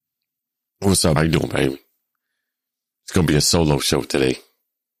What's up? How you doing, baby? It's going to be a solo show today.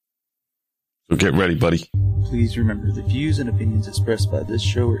 So get ready, buddy. Please remember, the views and opinions expressed by this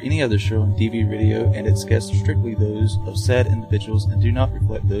show or any other show on DV Radio and its guests are strictly those of said individuals and do not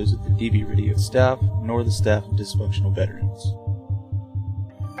reflect those of the DV Radio staff, nor the staff of Dysfunctional Veterans.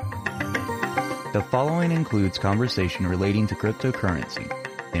 The following includes conversation relating to cryptocurrency.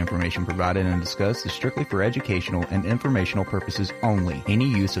 The information provided and discussed is strictly for educational and informational purposes only. Any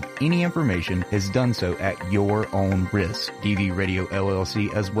use of any information is done so at your own risk. DV Radio LLC,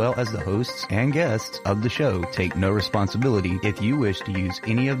 as well as the hosts and guests of the show, take no responsibility if you wish to use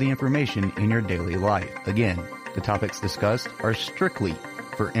any of the information in your daily life. Again, the topics discussed are strictly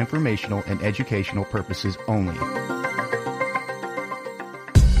for informational and educational purposes only.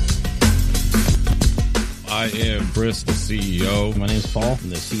 I am Chris, the CEO. My name is Paul, I'm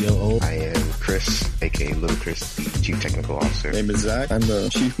the COO. I am Chris, aka Little Chris, the Chief Technical Officer. My name is Zach. I'm the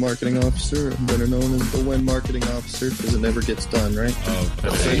Chief Marketing Officer, better known as the When Marketing Officer, because it never gets done, right?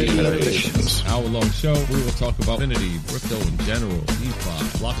 Affinity Innovations. Hour-long show, we will talk about Affinity, crypto in general,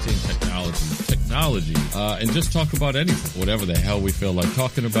 DeFi, blockchain technology, and just talk about anything, whatever the hell we feel like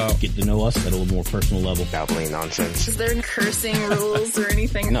talking about. Get to know us at a little more personal level. Babbling nonsense. Is there cursing rules or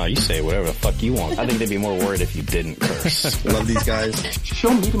anything? No, you say whatever the fuck you want. I think they'd be more worried if you didn't curse. Love these guys.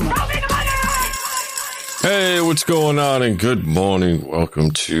 Show me the money. Hey, what's going on? And good morning.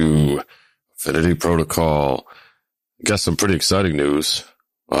 Welcome to Affinity Protocol. Got some pretty exciting news.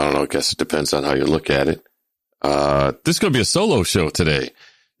 I don't know. I guess it depends on how you look at it. This is going to be a solo show today.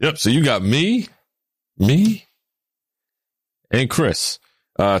 Yep. So you got me, and Chris.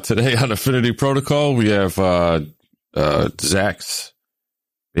 Today on Affinity Protocol, we have Zach's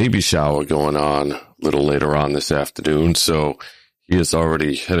baby shower going on a little later on this afternoon. So he is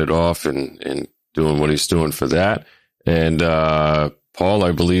already headed off and doing what he's doing for that. And Paul,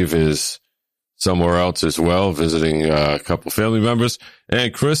 I believe, is somewhere else as well, visiting a couple family members.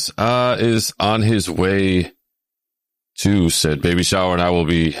 And Chris is on his way to said baby shower, and I will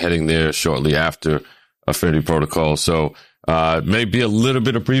be heading there shortly after Affinity Protocol. So it may be a little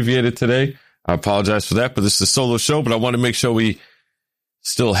bit abbreviated today. I apologize for that, but this is a solo show, but I want to make sure we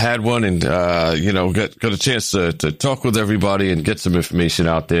still had one and, got a chance to talk with everybody and get some information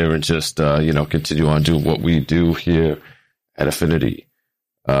out there and just, continue on doing what we do here at Affinity.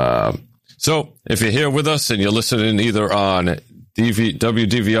 So if you're here with us and you're listening either on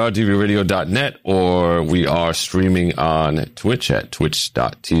WDVR, DVRadio.net, or we are streaming on Twitch at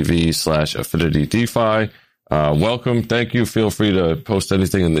twitch.tv/AffinityDeFi, welcome. Thank you. Feel free to post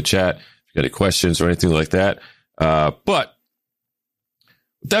anything in the chat if you got any questions or anything like that. But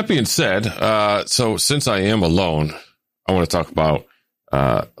that being said, so since I am alone, I want to talk about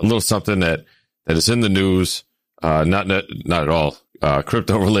a little something that is in the news, not at all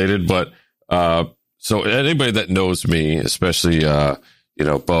crypto related, but so anybody that knows me, especially Bo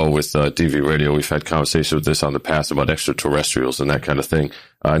with DV Radio, we've had conversations with this on the past about extraterrestrials and that kind of thing,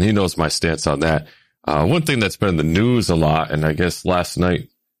 and he knows my stance on that. One thing that's been in the news a lot, and I guess last night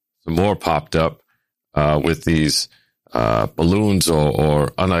some more popped up with these balloons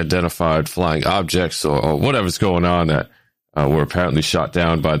or unidentified flying objects or whatever's going on that were apparently shot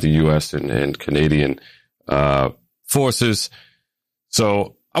down by the U.S. and Canadian forces.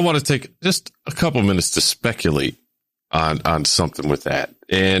 So I want to take just a couple minutes to speculate on something with that.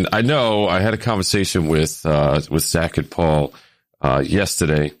 And I know I had a conversation with Zach and Paul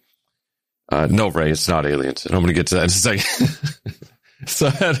yesterday. No, Ray, it's not aliens. And I'm going to get to that in a second. So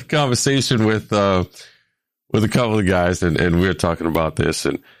I had a conversation with a couple of guys, and we were talking about this,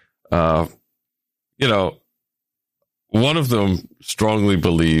 and one of them strongly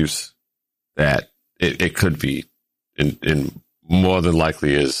believes that it could be, in more than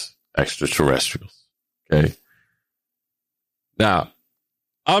likely is extraterrestrials. Okay. Now,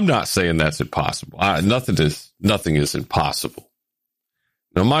 I'm not saying that's impossible. Nothing is impossible.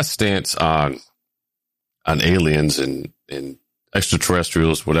 Now, my stance on aliens and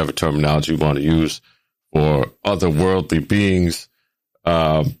extraterrestrials, whatever terminology you want to use, or otherworldly beings,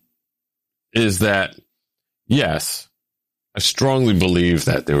 is that, yes, I strongly believe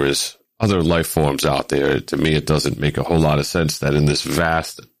that there is other life forms out there. To me, it doesn't make a whole lot of sense that in this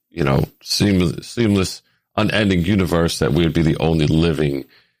vast, seamless, unending universe that we would be the only living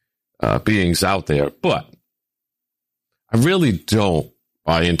beings out there. But I really don't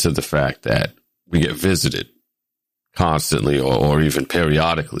buy into the fact that we get visited constantly or even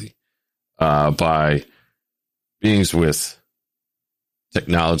periodically by beings with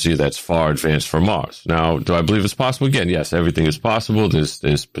technology that's far advanced from ours. Now, do I believe it's possible? Again, yes, everything is possible.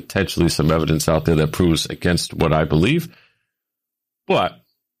 There's potentially some evidence out there that proves against what I believe. But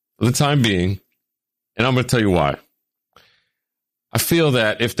for the time being, and I'm going to tell you why. I feel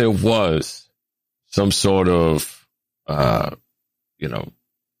that if there was some sort of,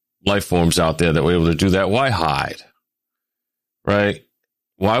 life forms out there that were able to do that, why hide? Right?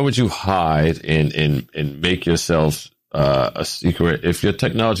 Why would you hide and make yourself a secret? If your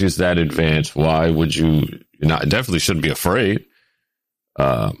technology is that advanced, why would you not? Definitely shouldn't be afraid.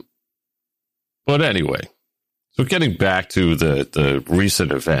 But anyway, so getting back to the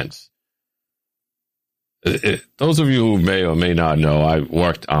recent events, those of you who may or may not know, I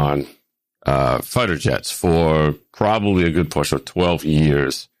worked on fighter jets for probably a good portion of 12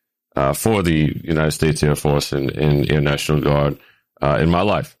 years for the United States Air Force and Air National Guard in my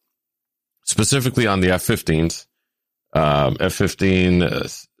life, specifically on the F-15s,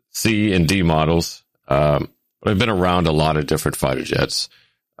 F-15 C and D models. But I've been around a lot of different fighter jets,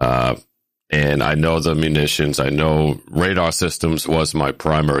 and I know the munitions. I know radar systems was my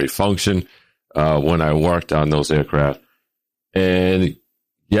primary function when I worked on those aircraft. And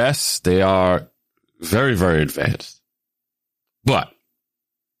yes, they are very, very advanced. But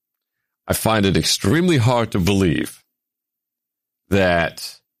I find it extremely hard to believe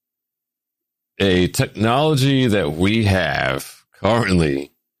that a technology that we have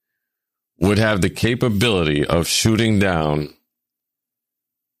currently would have the capability of shooting down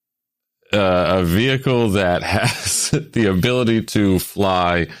a vehicle that has the ability to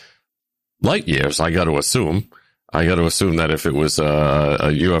fly light years. I got to assume that if it was a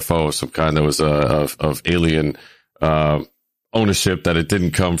UFO of some kind that was of alien ownership, that it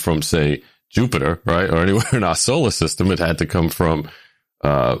didn't come from, say, Jupiter, right, or anywhere in our solar system. It had to come from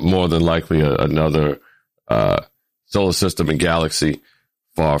more than likely another solar system and galaxy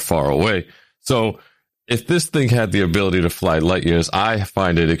far, far away. So if this thing had the ability to fly light years, I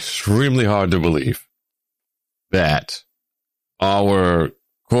find it extremely hard to believe that our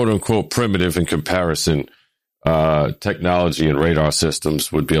quote unquote primitive in comparison technology and radar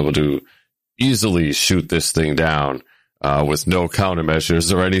systems would be able to easily shoot this thing down with no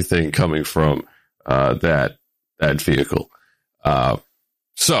countermeasures or anything coming from that vehicle.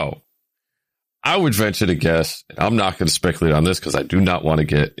 So I would venture to guess, and I'm not going to speculate on this because I do not want to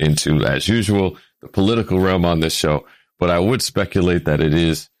get into, as usual, the political realm on this show, but I would speculate that it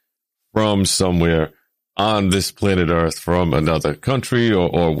is from somewhere on this planet Earth, from another country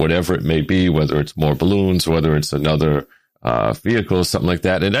or whatever it may be, whether it's more balloons, whether it's another vehicle, something like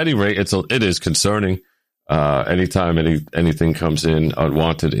that. At any rate, it is concerning. Anytime anything comes in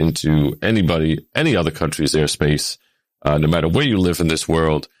unwanted into any other country's airspace, no matter where you live in this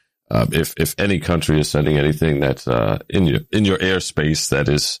world, if any country is sending anything that's in your airspace that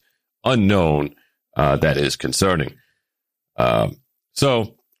is unknown, that is concerning.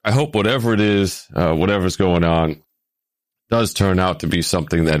 So I hope whatever it is, whatever's going on, does turn out to be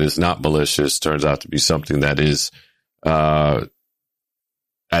something that is not malicious, turns out to be something that is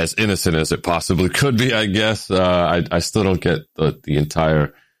as innocent as it possibly could be, I guess. I still don't get the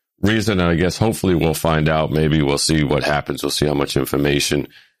entire reason, and I guess hopefully we'll find out. Maybe we'll see what happens. We'll see how much information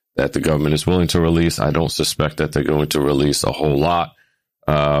that the government is willing to release. I don't suspect that they're going to release a whole lot,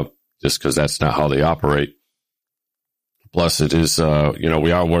 just because that's not how they operate. Plus, it is,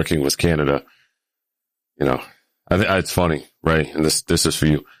 we are working with Canada. It's funny, right? And this is for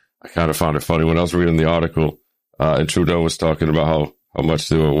you. I kind of found it funny when I was reading the article, and Trudeau was talking about how much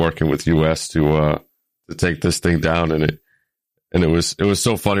they were working with U.S. to take this thing down, and it was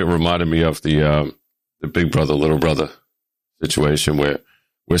so funny. It reminded me of the big brother, little brother situation where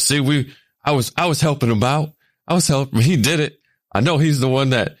I was helping him out. He did it. I know he's the one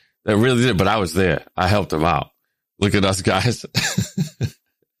that really did it, but I was there. I helped him out. Look at us, guys.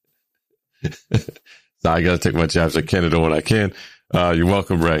 So I got to take my jabs at Canada when I can. You're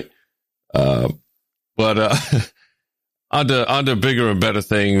welcome, Ray. But onto bigger and better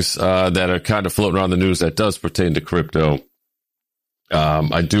things that are kind of floating around the news that does pertain to crypto.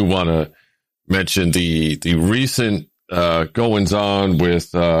 I do want to mention the recent goings on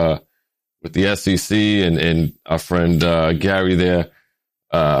with the SEC and our friend Gary there.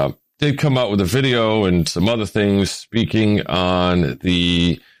 Did come out with a video and some other things speaking on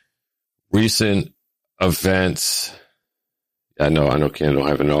the recent events. I know Canada don't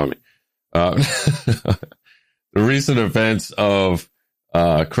have an army. The recent events of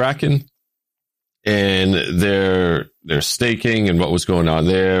Kraken and their staking and what was going on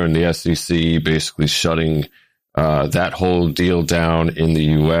there, and the SEC basically shutting that whole deal down in the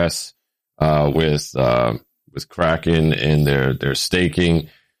U.S. With Kraken and their staking.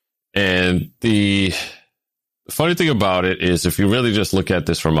 And the funny thing about it is, if you really just look at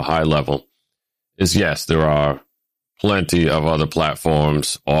this from a high level, is yes, there are plenty of other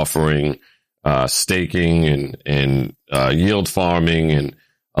platforms offering staking and yield farming and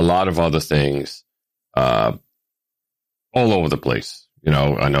a lot of other things all over the place. You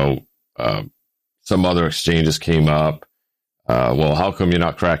know, I know some other exchanges came up. Well, how come you're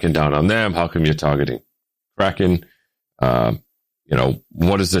not cracking down on them? How come you're targeting Kraken? You know,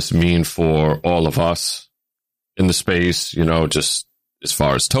 what does this mean for all of us in the space? You know, just as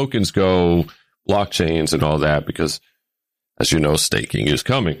far as tokens go, blockchains and all that, because as you know, staking is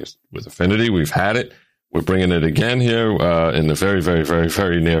coming. With Affinity, we've had it. We're bringing it again here in the very, very, very,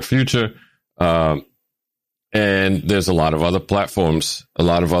 very near future. And there's a lot of other platforms, a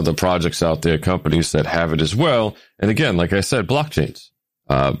lot of other projects out there, companies that have it as well. And again, like I said, blockchains.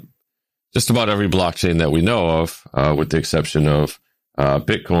 Just about every blockchain that we know of, with the exception of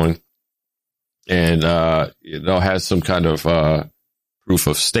Bitcoin, and has some kind of proof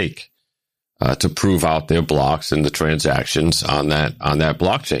of stake to prove out their blocks and the transactions on that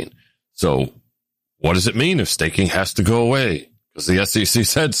blockchain. So, what does it mean if staking has to go away? Because the SEC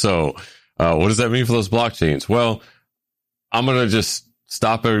said so. What does that mean for those blockchains? Well, I'm going to just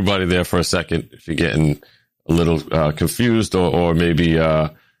stop everybody there for a second. If you're getting a little confused or maybe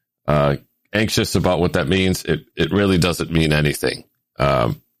anxious about what that means, it really doesn't mean anything.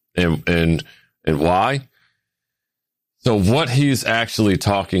 And why? So what he's actually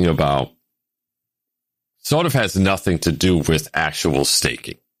talking about sort of has nothing to do with actual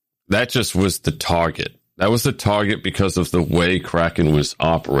staking. That just was the target. That was the target because of the way Kraken was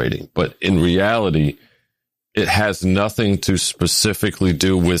operating. But in reality, it has nothing to specifically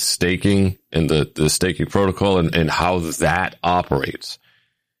do with staking and the staking protocol and how that operates.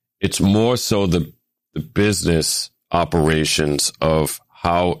 It's more so the business operations of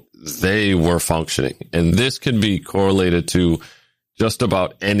how they were functioning. And this can be correlated to just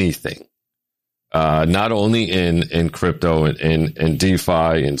about anything, not only in crypto and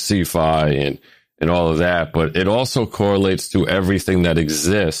DeFi and CeFi and all of that, but it also correlates to everything that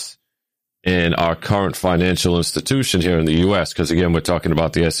exists in our current financial institution here in the U.S. Because again, we're talking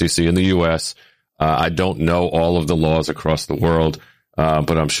about the SEC in the U.S. I don't know all of the laws across the world,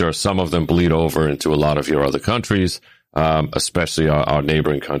 but I'm sure some of them bleed over into a lot of your other countries, especially our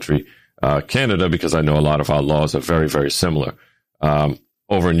neighboring country, Canada, because I know a lot of our laws are very, very similar.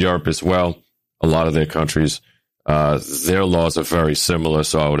 Over in Europe as well, a lot of their countries, their laws are very similar.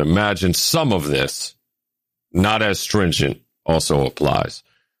 So I would imagine some of this, not as stringent, also applies.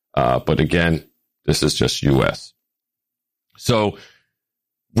 But again, this is just U.S. So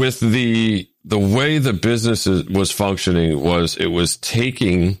with the way the business was functioning it was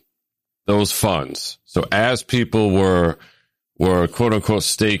taking those funds. So as people were quote unquote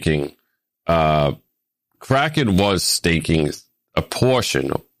staking, Kraken was staking a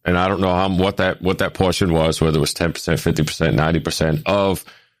portion, and I don't know what that portion was, whether it was 10%, 50%, 90% of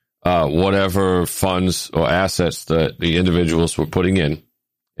whatever funds or assets that the individuals were putting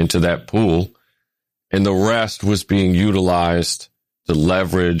into that pool, and the rest was being utilized to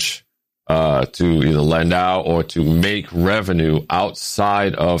leverage, to either lend out or to make revenue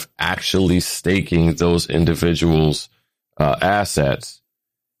outside of actually staking those individuals' assets.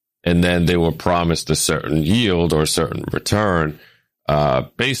 And then they were promised a certain yield or a certain return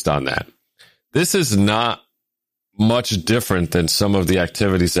based on that. This is not much different than some of the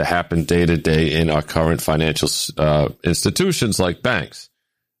activities that happen day to day in our current financial institutions like banks.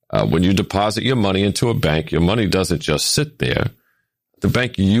 When you deposit your money into a bank, your money doesn't just sit there. The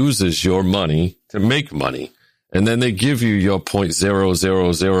bank uses your money to make money, and then they give you your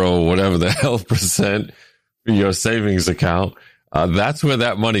 0.000 whatever the hell percent for your savings account. That's where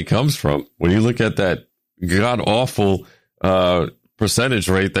that money comes from. When you look at that god awful percentage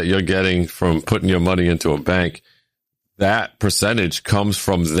rate that you're getting from putting your money into a bank, that percentage comes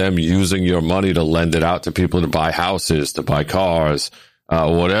from them using your money to lend it out to people to buy houses, to buy cars,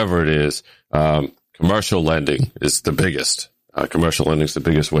 whatever it is. Commercial lending is the biggest. Commercial lending is the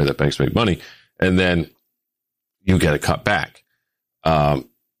biggest way that banks make money. And then you get a cut back.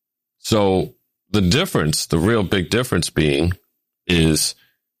 So the difference, the real big difference being is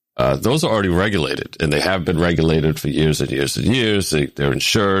those are already regulated, and they have been regulated for years and years and years. They're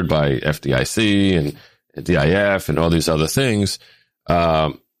insured by FDIC and DIF and all these other things.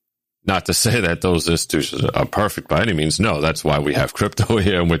 Not to say that those institutions are perfect by any means. No, that's why we have crypto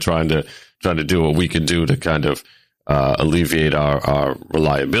here, and we're trying to do what we can do to kind of alleviate our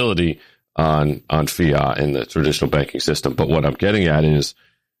reliability on fiat in the traditional banking system. But what I'm getting at is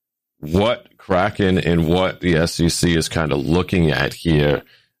what Kraken and what the SEC is kind of looking at here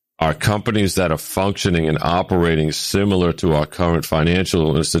are companies that are functioning and operating similar to our current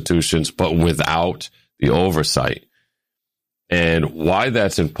financial institutions, but without the oversight. And why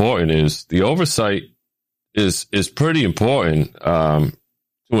that's important is the oversight is pretty important to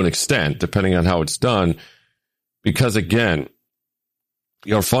an extent, depending on how it's done, because again,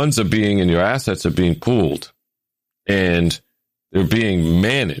 your funds are being and your assets are being pooled, and they're being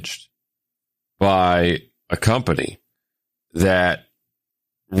managed by a company that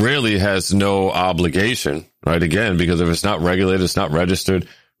really has no obligation, right? Again, because if it's not regulated, it's not registered,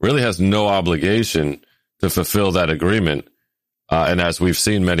 really has no obligation to fulfill that agreement. And as we've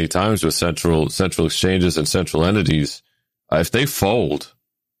seen many times with central exchanges and central entities, if they fold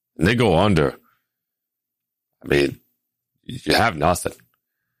and they go under, I mean, you have nothing.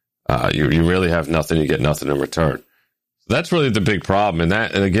 You really have nothing. You get nothing in return. So that's really the big problem.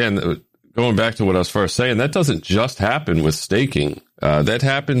 And again, going back to what I was first saying, that doesn't just happen with staking. That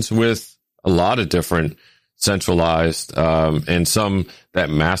happens with a lot of different centralized, and some that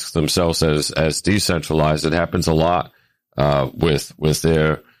mask themselves as decentralized. It happens a lot with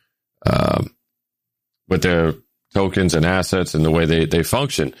their tokens and assets and the way they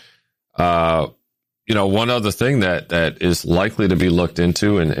function. One other thing that is likely to be looked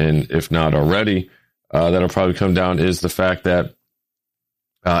into, and if not already, that'll probably come down, is the fact that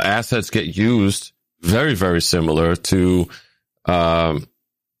assets get used very, very similar to the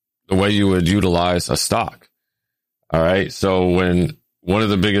way you would utilize a stock. All right. So when one of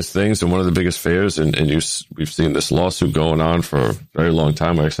the biggest things and one of the biggest fears, and we've seen this lawsuit going on for a very long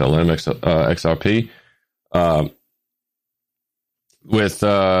time, XLM, XRP, with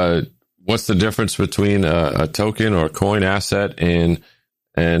what's the difference between a token or a coin asset and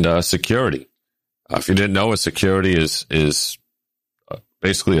security? If you didn't know, a security is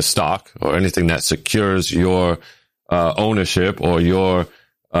basically a stock or anything that secures your ownership or your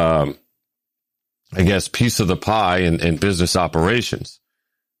piece of the pie in business operations.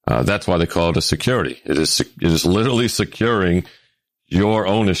 That's why they call it a security. It is literally securing your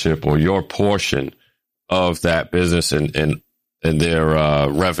ownership or your portion of that business and their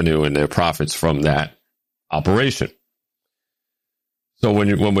revenue and their profits from that operation. So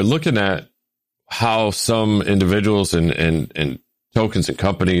when we're looking at how some individuals and tokens and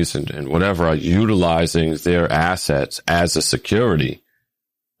companies and whatever are utilizing their assets as a security,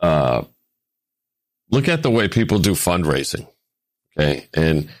 look at the way people do fundraising. Okay.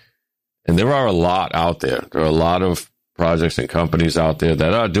 And there are a lot out there. There are a lot of projects and companies out there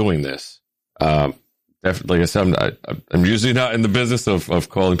that are doing this. Like I said, I'm usually not in the business of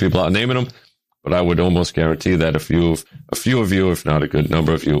calling people out and naming them, but I would almost guarantee that a few of you, if not a good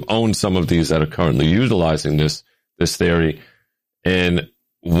number of you, own some of these that are currently utilizing this theory. And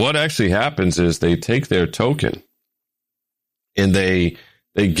what actually happens is they take their token and they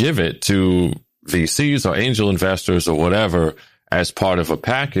give it to VCs or angel investors or whatever as part of a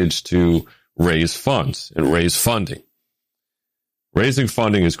package to raise funds and raise funding. Raising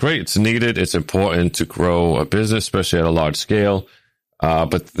funding is great. It's needed. It's important to grow a business, especially at a large scale.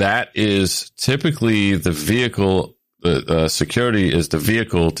 But that is typically the vehicle. The security is the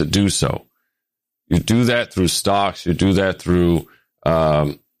vehicle to do so. You do that through stocks. You do that through,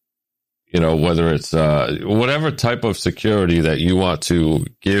 whether it's whatever type of security that you want to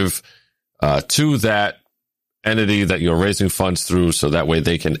give to that entity that you're raising funds through, so that way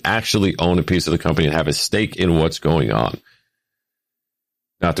they can actually own a piece of the company and have a stake in what's going on.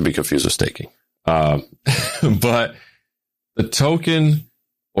 Not to be confused with staking. But the token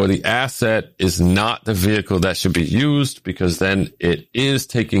or the asset is not the vehicle that should be used, because then it is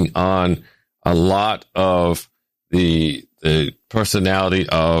taking on a lot of the personality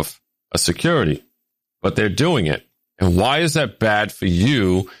of a security. But they're doing it. And why is that bad for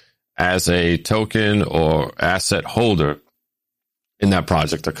you as a token or asset holder in that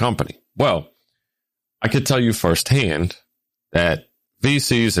project or company? Well, I could tell you firsthand that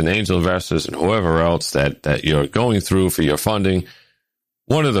VCs and angel investors and whoever else that you're going through for your funding,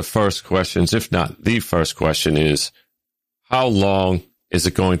 one of the first questions, if not the first question, is how long is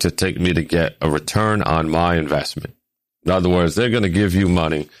it going to take me to get a return on my investment? In other words, they're going to give you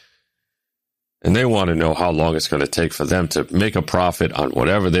money and they want to know how long it's going to take for them to make a profit on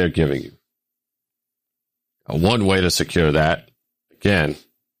whatever they're giving you. One way to secure that, again,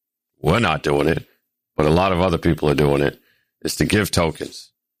 we're not doing it, but a lot of other people are doing it, is to give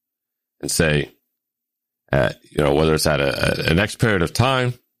tokens and say, whether it's at an X period of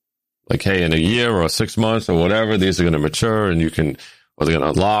time, like, hey, in a year or 6 months or whatever, these are going to mature and they're going to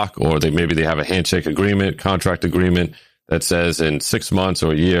unlock, or maybe they have a handshake agreement, contract agreement that says in 6 months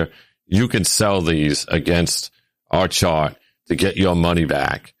or a year, you can sell these against our chart to get your money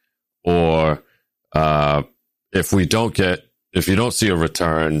back. Or if you don't see a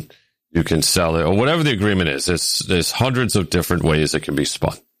return, You can sell it, or whatever the agreement is. There's hundreds of different ways it can be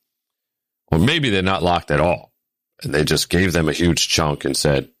spun. Or maybe they're not locked at all, and they just gave them a huge chunk and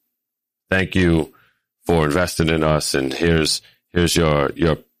said, "Thank you for investing in us, and here's your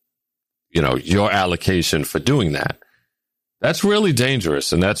allocation for doing that." That's really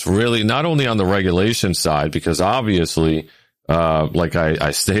dangerous, and that's really not only on the regulation side, because obviously, like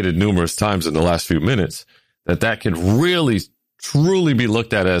I stated numerous times in the last few minutes, that could really truly be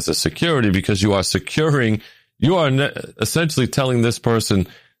looked at as a security, because you are essentially telling this person,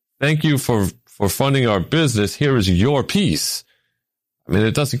 "Thank you for funding our business. Here is your piece." I mean,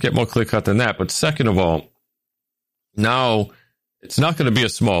 it doesn't get more clear cut than that. But second of all, now it's not going to be a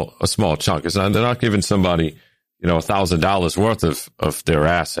small chunk. They're not giving somebody, $1,000 worth of their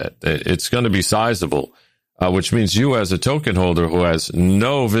asset. It's going to be sizable, which means you as a token holder who has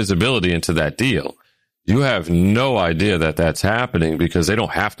no visibility into that deal, you have no idea that that's happening, because they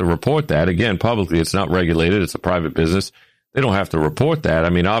don't have to report that. Again, publicly, it's not regulated. It's a private business. They don't have to report that. I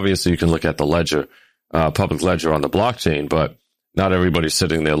mean, obviously, you can look at the ledger, public ledger on the blockchain, but not everybody's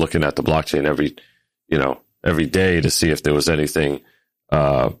sitting there looking at the blockchain every day to see if there was anything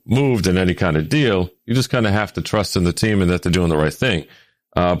moved in any kind of deal. You just kind of have to trust in the team and that they're doing the right thing.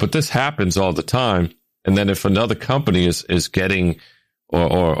 But this happens all the time. And then if another company is getting,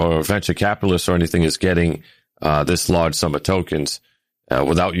 or a venture capitalist or anything is getting this large sum of tokens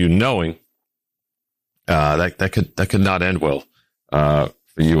without you knowing, that could not end well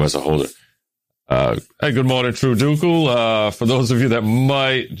for you as a holder. Hey, good morning, True Dukel. For those of you that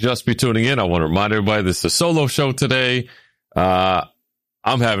might just be tuning in, I want to remind everybody this is a solo show today.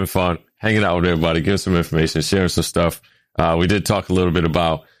 I'm having fun hanging out with everybody, giving some information, sharing some stuff. We did talk a little bit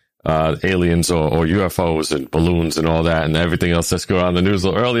about aliens or UFOs and balloons and all that and everything else that's going on in the news a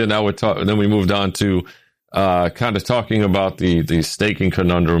little earlier. Now then we moved on to kind of talking about the staking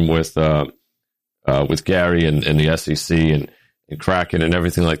conundrum with Gary and the SEC and Kraken and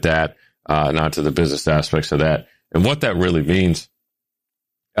everything like that, and onto the business aspects of that and what that really means.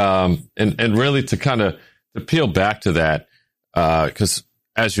 And really to kind of to peel back to that, because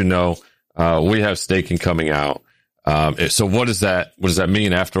as you know, we have staking coming out. So what does that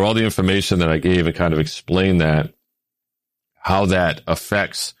mean? After all the information that I gave and kind of explained that, how that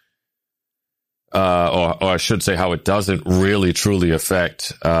affects, or I should say how it doesn't really truly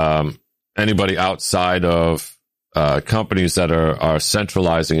affect, anybody outside of, companies that are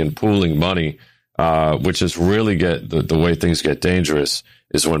centralizing and pooling money, which is really the way things get dangerous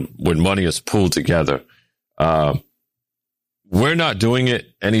is when money is pooled together. We're not doing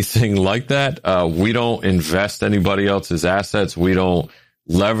anything like that. We don't invest anybody else's assets. We don't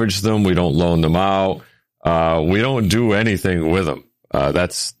leverage them. We don't loan them out. We don't do anything with them.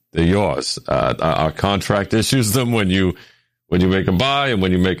 They're yours. Our contract issues them when you make a buy and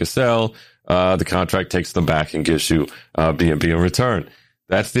when you make a sell. The contract takes them back and gives you BNB in return.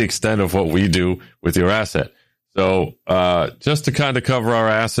 That's the extent of what we do with your asset. So just to kind of cover our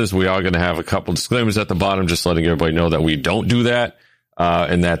asses, we are going to have a couple disclaimers at the bottom, just letting everybody know that we don't do that,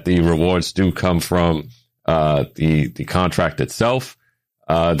 and that the rewards do come from the contract itself.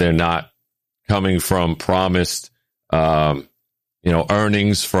 They're not coming from promised,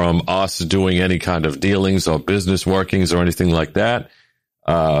 earnings from us doing any kind of dealings or business workings or anything like that.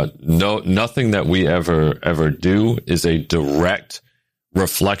 Nothing that we ever do is a direct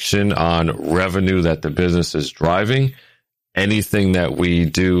reflection on revenue that the business is driving. Anything that we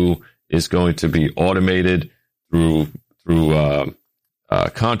do is going to be automated through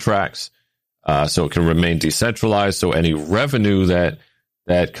contracts, so it can remain decentralized. So any revenue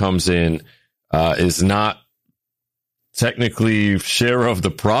that comes in is not technically share of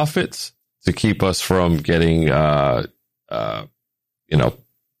the profits to keep us from getting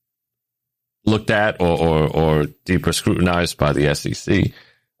looked at or deeper scrutinized by the SEC.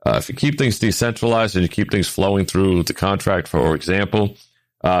 If you keep things decentralized and you keep things flowing through the contract, for example,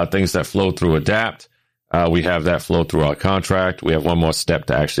 things that flow through Adapt, we have that flow through our contract. We have one more step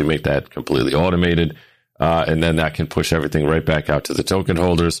to actually make that completely automated. And then that can push everything right back out to the token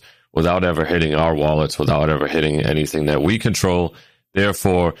holders without ever hitting our wallets, without ever hitting anything that we control.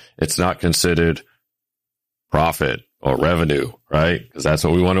 Therefore, it's not considered profit or revenue, right? Because that's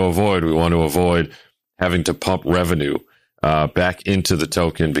what we want to avoid. We want to avoid having to pump revenue back into the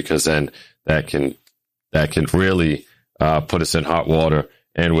token, because then that can really put us in hot water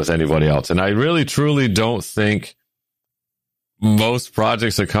and with anybody else. And I really, truly don't think most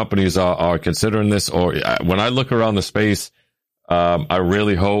projects or companies are considering this. Or when I look around the space, I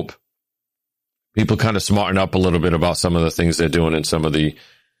really hope people kind of smarten up a little bit about some of the things they're doing and some of the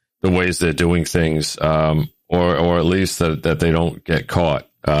ways they're doing things. Or at least that they don't get caught.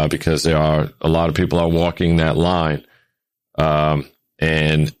 because there are a lot of people are walking that line.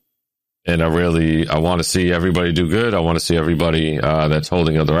 And I want to see everybody do good. I want to see everybody that's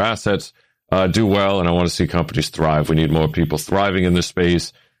holding other assets do well, and I want to see companies thrive. We need more people thriving in this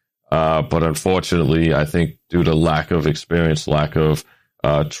space. But unfortunately, I think due to lack of experience, lack of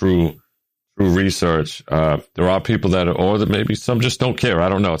true research, there are people that maybe some just don't care. I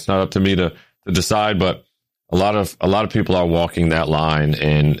don't know. It's not up to me to decide, but a lot of people are walking that line,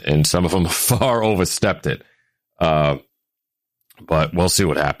 and some of them far overstepped it. But we'll see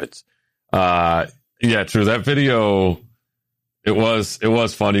what happens. Yeah, true. That video, it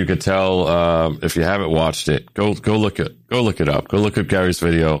was fun. You could tell, if you haven't watched it, go look it up. Go look at Gary's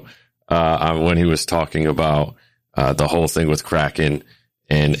video, when he was talking about, the whole thing with Kraken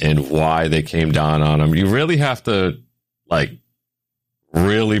and why they came down on him. You really have to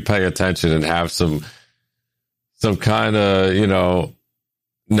really pay attention and have some kind of,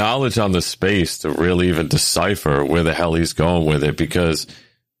 knowledge on the space to really even decipher where the hell he's going with it, because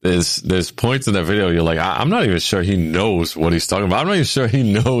there's points in that video you're like, I'm not even sure he knows what he's talking about. I'm not even sure he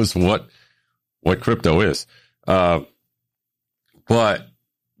knows what crypto is. But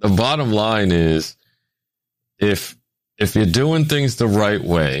the bottom line is, if you're doing things the right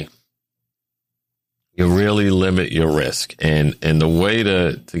way, you really limit your risk. And the way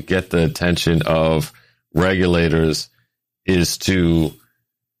to get the attention of regulators is to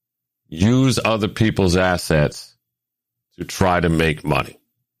use other people's assets to try to make money.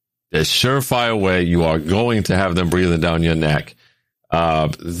 There's surefire way you are going to have them breathing down your neck.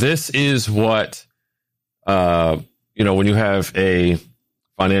 This is what, when you have a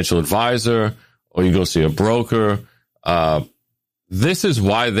financial advisor or you go see a broker, this is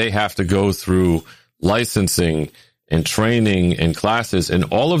why they have to go through licensing and training and classes. And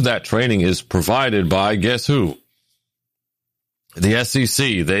all of that training is provided by, guess who? The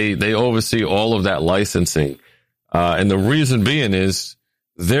SEC. They oversee all of that licensing. And the reason being is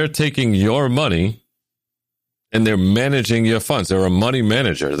they're taking your money and they're managing your funds. They're a money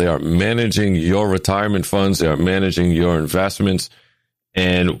manager. They are managing your retirement funds. They are managing your investments.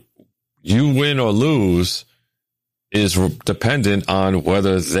 And you win or lose is dependent on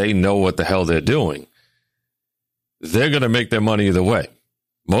whether they know what the hell they're doing. They're going to make their money either way.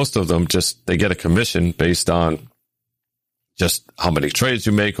 Most of them they get a commission based on just how many trades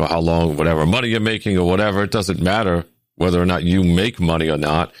you make or how long, whatever money you're making or whatever. It doesn't matter whether or not you make money or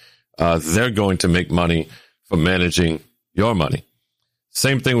not. They're going to make money from managing your money.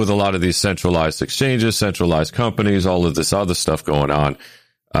 Same thing with a lot of these centralized exchanges, centralized companies, all of this other stuff going on.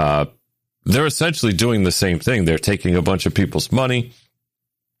 They're essentially doing the same thing. They're taking a bunch of people's money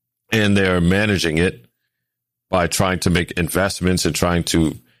and they're managing it by trying to make investments and trying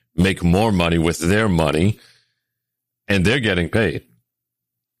to make more money with their money. And they're getting paid.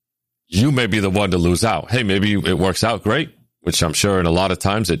 You may be the one to lose out. Hey, maybe it works out great, which I'm sure in a lot of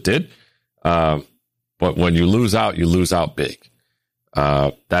times it did. But when you lose out big.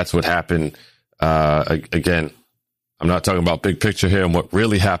 That's what happened. Again, I'm not talking about big picture here and what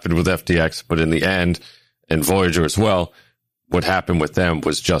really happened with FTX, but in the end, and Voyager as well, what happened with them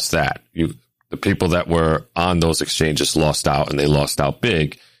was just that. The people that were on those exchanges lost out, and they lost out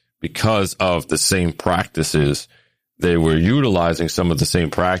big because of the same practices. They were utilizing some of the same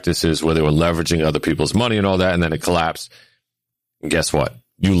practices where they were leveraging other people's money and all that, and then it collapsed. And guess what?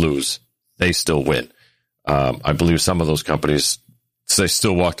 You lose. They still win. I believe some of those companies, they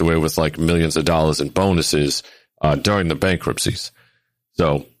still walked away with like millions of dollars in bonuses during the bankruptcies.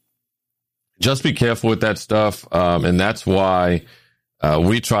 So just be careful with that stuff. And that's why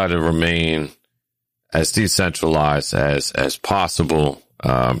we try to remain as decentralized as possible.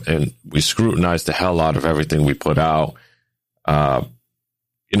 And we scrutinize the hell out of everything we put out.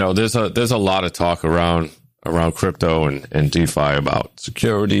 There's a lot of talk around crypto and DeFi about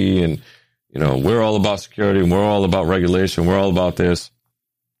security, and we're all about security and we're all about regulation. We're all about this.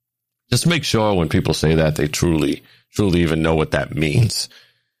 Just make sure when people say that they truly even know what that means.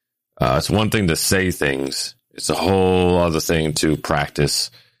 It's one thing to say things. It's a whole other thing to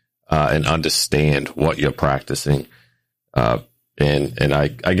practice and understand what you're practicing. And I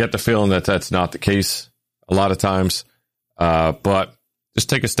get the feeling that that's not the case a lot of times. But just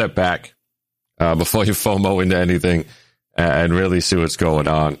take a step back before you FOMO into anything and really see what's going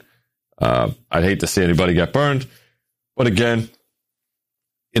on. I'd hate to see anybody get burned. But again,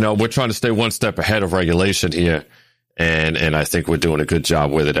 we're trying to stay one step ahead of regulation here. And I think we're doing a good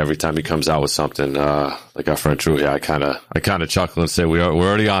job with it. Every time he comes out with something, like our friend Drew here, I kind of chuckle and say, we're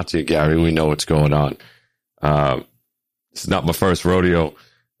already on to you, Gary. We know what's going on. This is not my first rodeo.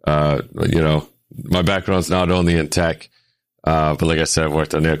 My background's not only in tech. But like I said, I've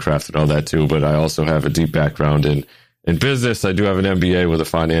worked on aircraft and all that too, but I also have a deep background in business. I do have an MBA with a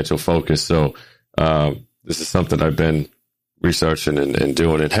financial focus. So, this is something I've been researching and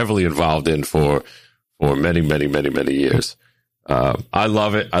doing and heavily involved in for many, many, many, many years. I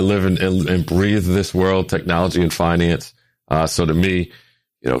love it. I live and breathe this world, technology and finance. So to me,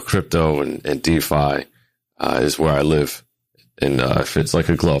 crypto and DeFi, is where I live, and it fits like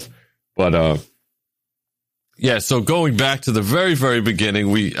a glove. But, yeah, so going back to the very, very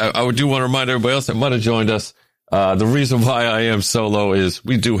beginning, I do want to remind everybody else that might have joined us. The reason why I am solo is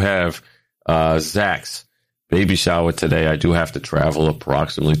we do have, Zach's baby shower today. I do have to travel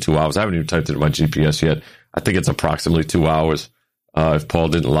approximately 2 hours. I haven't even typed it in my GPS yet. I think it's approximately 2 hours, if Paul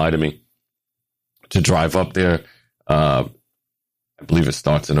didn't lie to me, to drive up there. I believe it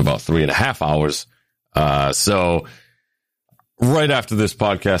starts in about 3.5 hours. So right after this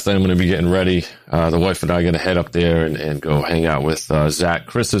podcast, I'm going to be getting ready. The wife and I are going to head up there and go hang out with Zach.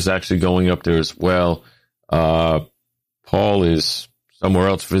 Chris is actually going up there as well. Paul is somewhere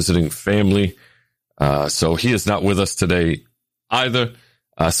else visiting family. So he is not with us today either.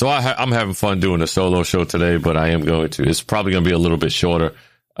 So I'm having fun doing a solo show today, but it's probably going to be a little bit shorter.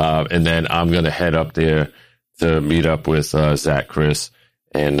 And then I'm going to head up there to meet up with Zach, Chris,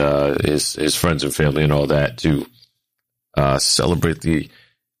 and his friends and family and all that to celebrate the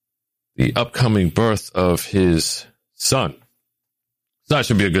upcoming birth of his son. So that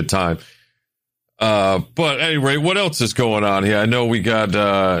should be a good time. But anyway, what else is going on here? I know we got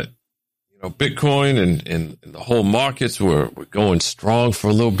Bitcoin and the whole markets were going strong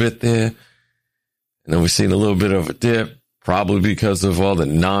for a little bit there. And then we've seen a little bit of a dip, probably because of all the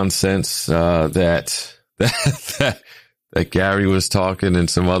nonsense that Gary was talking and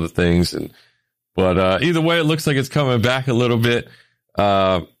some other things. But either way, it looks like it's coming back a little bit.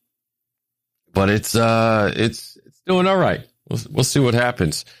 But it's doing all right. We'll see what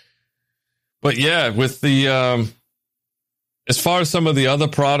happens. But yeah, with the as far as some of the other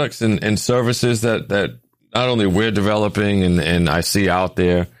products and services that not only we're developing and I see out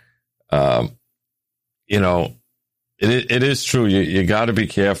there, it is true. You got to be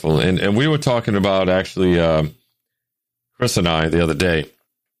careful. And we were talking about actually, Chris and I the other day,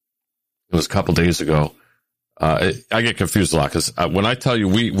 it was a couple days ago. I get confused a lot because when I tell you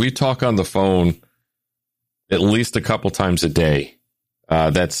we talk on the phone at least a couple times a day,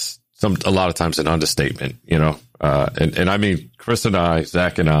 that's a lot of times an understatement, and I mean, Chris and I,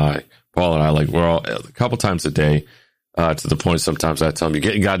 Zach and I, Paul and I, like we're all a couple times a day, to the point sometimes I tell him, you're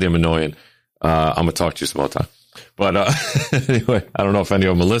getting goddamn annoying. I'm going to talk to you some more time. But, anyway, I don't know if any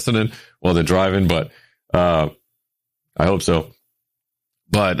of them are listening while they're driving, but, I hope so.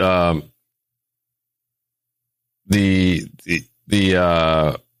 But,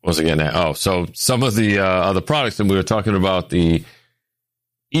 once again, so some of the, other products, and we were talking about the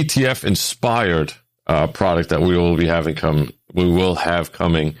ETF inspired, product that we will have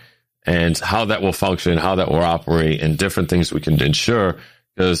coming, and how that will function, how that will operate, and different things we can ensure.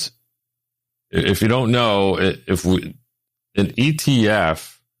 Because if you don't know, an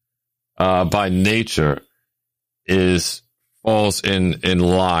ETF, by nature falls in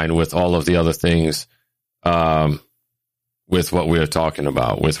line with all of the other things, with what we are talking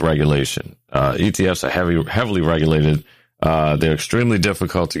about with regulation. ETFs are heavily regulated. They're extremely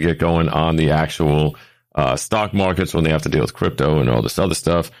difficult to get going on the actual stock markets when they have to deal with crypto and all this other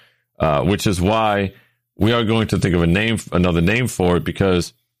stuff, which is why we are going to think of another name for it,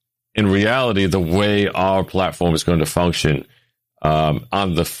 because in reality, the way our platform is going to function,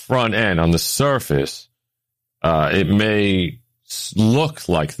 on the front end, on the surface, it may look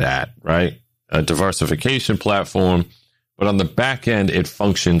like that, right? A diversification platform, but on the back end, it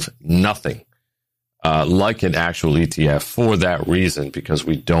functions nothing like an actual ETF for that reason, because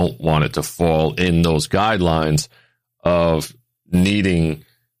we don't want it to fall in those guidelines of needing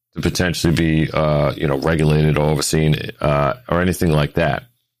to potentially be, regulated or overseen, or anything like that.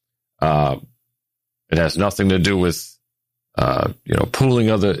 It has nothing to do with, pooling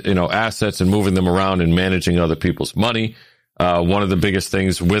other, assets and moving them around and managing other people's money. One of the biggest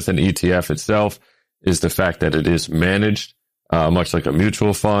things with an ETF itself is the fact that it is managed, much like a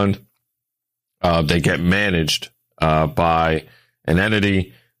mutual fund. They get managed by an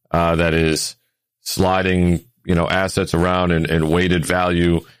entity that is sliding, assets around and weighted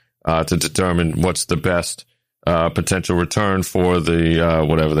value to determine what's the best potential return for the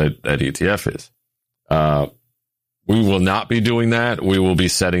whatever that ETF is. We will not be doing that. We will be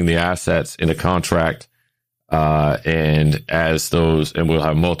setting the assets in a contract, and we'll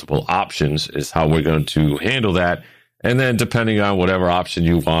have multiple options is how we're going to handle that. And then depending on whatever option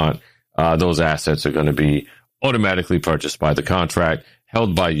you want, those assets are going to be automatically purchased by the contract,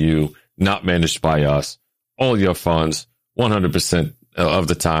 held by you, not managed by us. All your funds, 100% of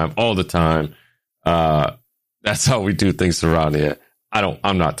the time, all the time. That's how we do things around here.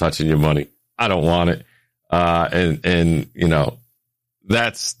 I'm not touching your money. I don't want it. And you know,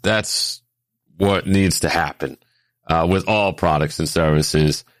 that's what needs to happen, with all products and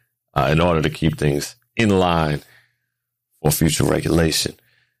services, in order to keep things in line for future regulation.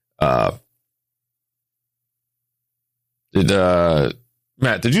 Matt,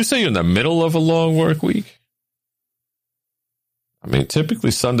 did you say you're in the middle of a long work week? I mean,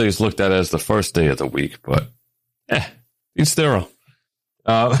 typically Sunday is looked at as the first day of the week, but each their own.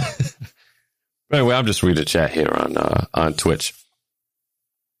 Anyway, I'm just reading chat here on Twitch.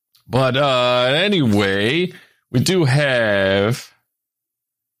 But anyway, we do have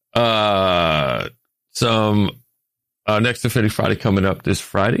some Next Infinity Friday coming up this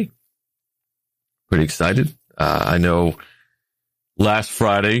Friday. Pretty excited. I know last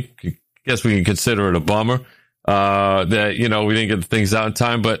Friday, I guess we can consider it a bummer that, you know, we didn't get the things out in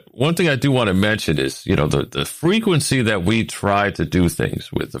time. But one thing I do want to mention is, you know, the frequency that we try to do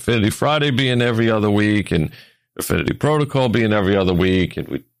things, with Affinity Friday being every other week and Affinity Protocol being every other week. And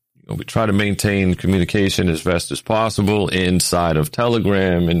we try to maintain communication as best as possible inside of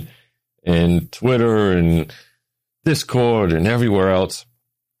Telegram and Twitter and Discord and everywhere else.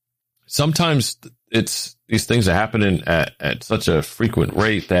 Sometimes these things are happening at such a frequent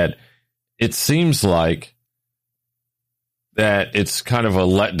rate that it seems like that it's kind of a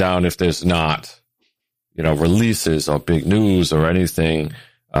letdown if there's not, you know, releases or big news or anything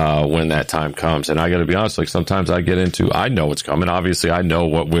when that time comes. And I got to be honest, like sometimes I know it's coming. Obviously, I know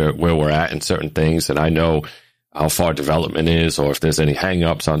where we're at in certain things, and I know how far development is, or if there's any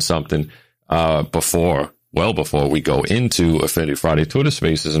hangups on something before we go into Affinity Friday Twitter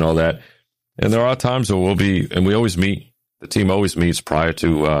Spaces and all that. And there are times where we always meet. The team always meets prior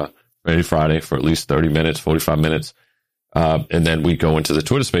to Affinity Friday for at least 30 minutes, 45 minutes. And then we go into the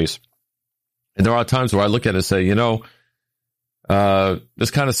Twitter space. And there are times where I look at it and say, you know,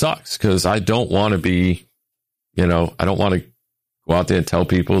 this kind of sucks, because I don't want to be, you know, I don't want to go out there and tell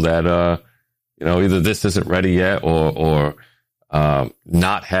people that, you know, either this isn't ready yet or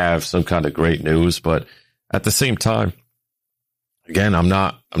not have some kind of great news. But at the same time, again, I'm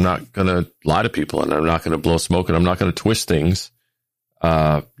not going to lie to people, and I'm not going to blow smoke, and I'm not going to twist things,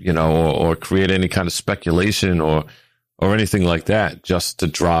 you know, or create any kind of speculation or anything like that just to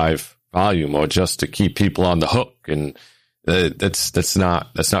drive volume or just to keep people on the hook. And that's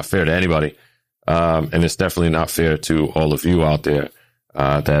not fair to anybody. And it's definitely not fair to all of you out there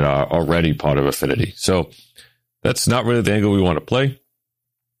that are already part of Affinity. So that's not really the angle we want to play.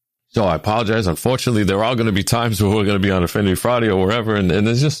 So I apologize. Unfortunately, there are going to be times where we're going to be on Affinity Friday or wherever, and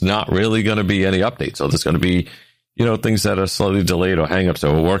there's just not really going to be any updates. So there's going to be, you know, things that are slightly delayed or hangups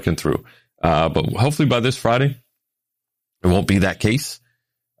that we're working through. But hopefully by this Friday, it won't be that case.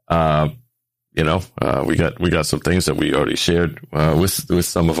 You know, we got some things that we already shared with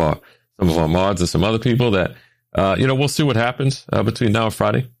some of our mods and some other people that, you know, we'll see what happens between now and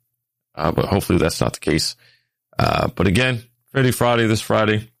Friday. But hopefully that's not the case. But again, Affinity Friday this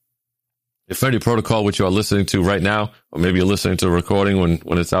Friday. Affinity Protocol, which you are listening to right now, or maybe you're listening to a recording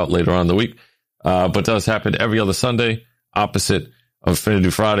when it's out later on in the week, but does happen every other Sunday, opposite of Affinity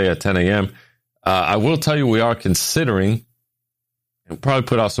Friday at 10 a.m. I will tell you, we are considering, and probably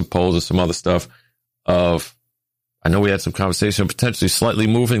put out some polls or some other stuff of, I know we had some conversation, potentially slightly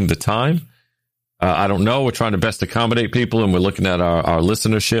moving the time. I don't know. We're trying to best accommodate people, and we're looking at our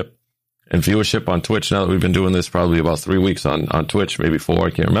listenership and viewership on Twitch now that we've been doing this probably about 3 weeks on Twitch, maybe 4, I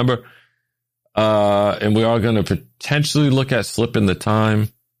can't remember. And we are going to potentially look at slipping the time,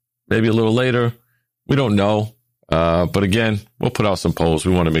 maybe a little later. We don't know. But again, we'll put out some polls.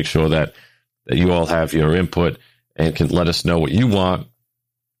 We want to make sure that you all have your input and can let us know what you want.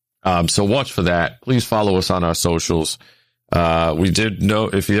 So watch for that. Please follow us on our socials. We did know,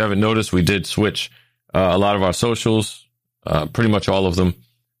 if you haven't noticed, we did switch a lot of our socials, pretty much all of them,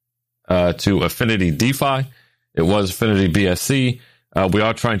 to Affinity DeFi. It was Affinity BSC. We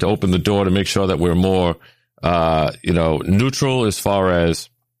are trying to open the door to make sure that we're more, you know, neutral as far as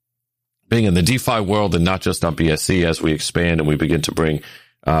being in the DeFi world and not just on BSC as we expand and we begin to bring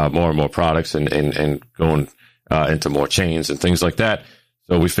more and more products and going into more chains and things like that.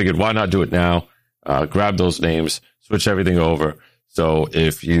 So we figured, why not do it now? Grab those names, switch everything over. So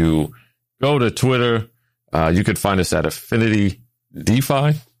if you go to Twitter, you could find us at Affinity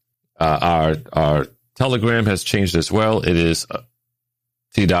DeFi. Our Telegram has changed as well. It is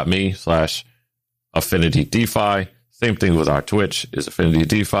t.me/Affinity DeFi. Same thing with our Twitch is Affinity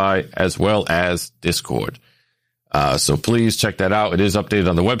DeFi, as well as Discord. So please check that out. It is updated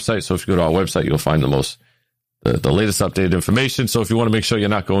on the website. So if you go to our website, you'll find the latest updated information. So if you want to make sure you're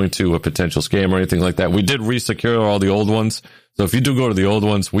not going to a potential scam or anything like that, we did resecure all the old ones. So if you do go to the old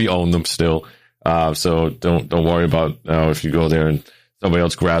ones, we own them still. So don't worry about if you go there and somebody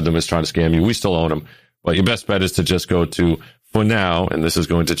else grabbed them is trying to scam you. We still own them. But your best bet is to just go to, for now, and this is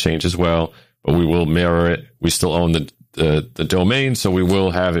going to change as well, but we will mirror it. We still own the domain, so we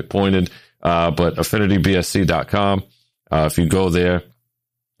will have it pointed. But affinitybsc.com, if you go there,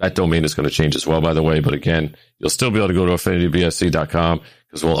 that domain is going to change as well, by the way. But again, you'll still be able to go to affinitybsc.com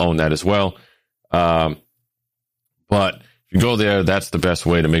because we'll own that as well. But if you go there, that's the best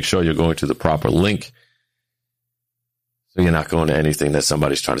way to make sure you're going to the proper link. So you're not going to anything that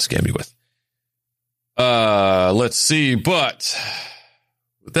somebody's trying to scam you with. Let's see. But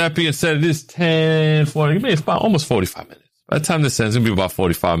with that being said, it is 10:40. It's about almost 45 minutes. By the time this ends, it's going to be about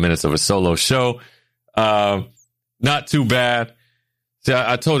 45 minutes of a solo show. Not too bad. See,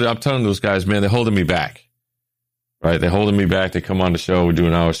 I'm telling those guys, man, they're holding me back. Right? They're holding me back. They come on the show. We do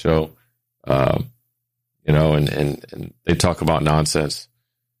an hour show. And they talk about nonsense.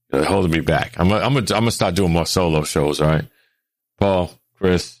 They're holding me back. I'm gonna start doing more solo shows. All right, Paul,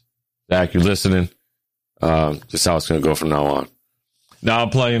 Chris, Zach, you listening? Just how it's gonna go from now on. Now I'm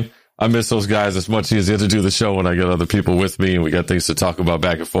playing. I miss those guys. It's much easier to do the show when I get other people with me and we got things to talk about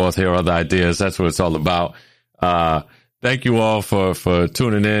back and forth. Hear other ideas. That's what it's all about. Thank you all for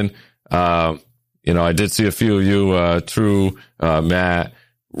tuning in. I did see a few of you, True, Matt,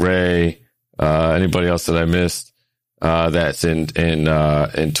 Ray, anybody else that I missed. That's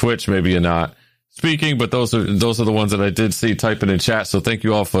in Twitch. Maybe you're not speaking, but those are the ones that I did see typing in chat. So thank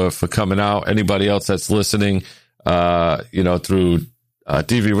you all for coming out. Anybody else that's listening, through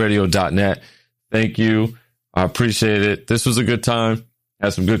dvradio.net. Thank you. I appreciate it. This was a good time.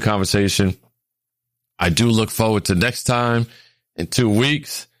 Had some good conversation. I do look forward to next time in 2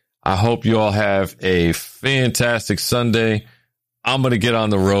 weeks. I hope you all have a fantastic Sunday. I'm going to get on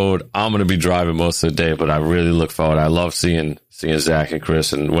the road. I'm going to be driving most of the day, but I really look forward. I love seeing Zach and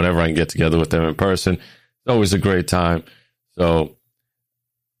Chris, and whenever I can get together with them in person, it's always a great time. So,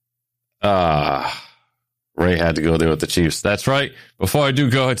 Ray had to go there with the Chiefs. That's right. Before I do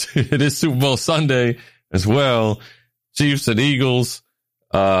go, it is Super Bowl Sunday as well. Chiefs and Eagles.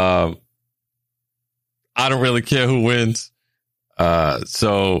 I don't really care who wins.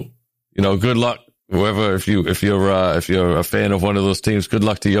 So, good luck. Whoever, if you're a fan of one of those teams, good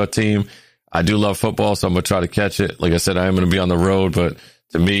luck to your team. I do love football, so I'm going to try to catch it. Like I said, I am going to be on the road, but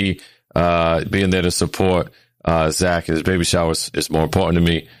to me, being there to support, Zach and his baby shower is more important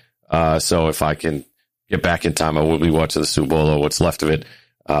to me. So if I can get back in time, I will be watching the Super Bowl or what's left of it.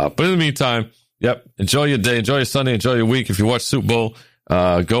 But in the meantime, yep, enjoy your day, enjoy your Sunday, enjoy your week. If you watch Super Bowl,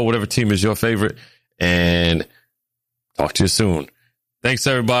 go whatever team is your favorite, and talk to you soon. Thanks,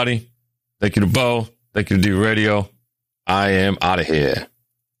 everybody. Thank you to Bo. Thank you to D Radio. I am out of here.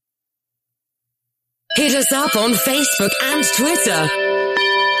 Hit us up on Facebook and Twitter.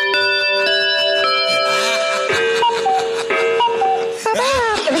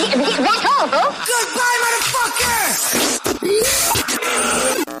 That's all, folks. Goodbye, motherfucker!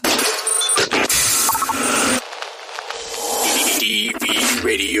 DV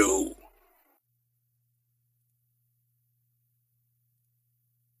Radio.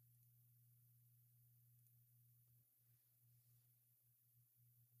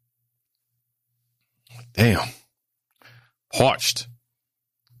 Damn. Parched.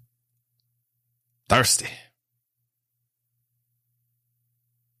 Thirsty.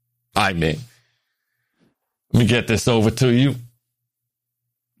 All right, man. Let me get this over to you.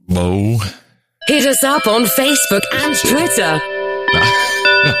 Mo. Hit us up on Facebook and Twitter.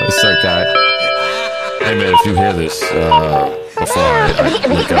 It's okay. Hey, man, if you hear this before I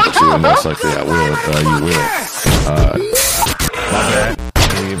link up with you, most likely I will. You will. My bad.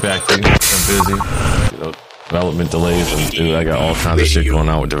 Get back to you. I'm busy. Development delays, and dude, I got all kinds of shit going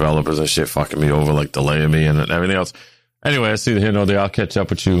on with developers and shit fucking me over, like delaying me and everything else. Anyway, I see the here, no there. I'll catch up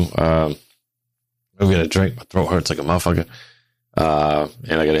with you. I'll get a drink. My throat hurts like a motherfucker.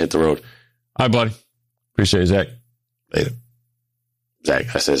 And I gotta hit the road. All right, buddy. Appreciate it, Zach. Later.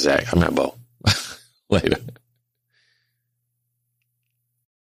 Zach. I said Zach. I meant Bo. Later.